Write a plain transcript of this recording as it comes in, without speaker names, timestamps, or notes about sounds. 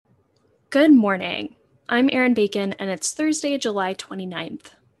Good morning. I'm Erin Bacon, and it's Thursday, July 29th.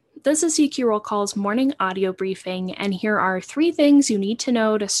 This is CQ Roll Call's morning audio briefing, and here are 3 things you need to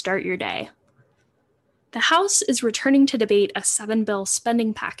know to start your day. The House is returning to debate a 7-bill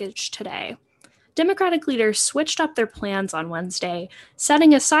spending package today. Democratic leaders switched up their plans on Wednesday,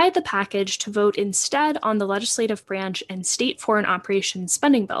 setting aside the package to vote instead on the legislative branch and state foreign operations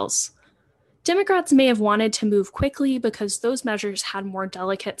spending bills. Democrats may have wanted to move quickly because those measures had more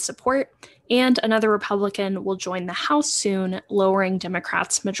delicate support, and another Republican will join the House soon, lowering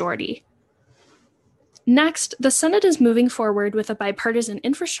Democrats' majority. Next, the Senate is moving forward with a bipartisan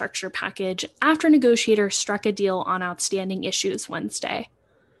infrastructure package after negotiators struck a deal on outstanding issues Wednesday.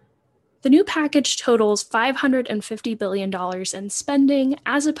 The new package totals $550 billion in spending,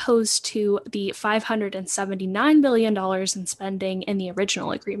 as opposed to the $579 billion in spending in the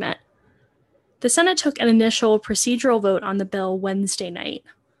original agreement. The Senate took an initial procedural vote on the bill Wednesday night.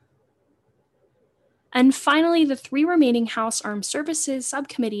 And finally, the 3 remaining House Armed Services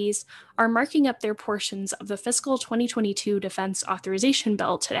subcommittees are marking up their portions of the fiscal 2022 defense authorization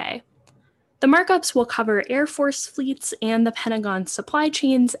bill today. The markups will cover Air Force fleets and the Pentagon's supply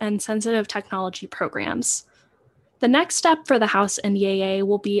chains and sensitive technology programs. The next step for the House NDAA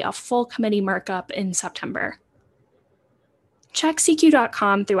will be a full committee markup in September. Check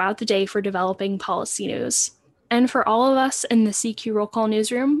CQ.com throughout the day for developing policy news. And for all of us in the CQ Roll Call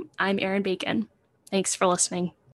newsroom, I'm Erin Bacon. Thanks for listening.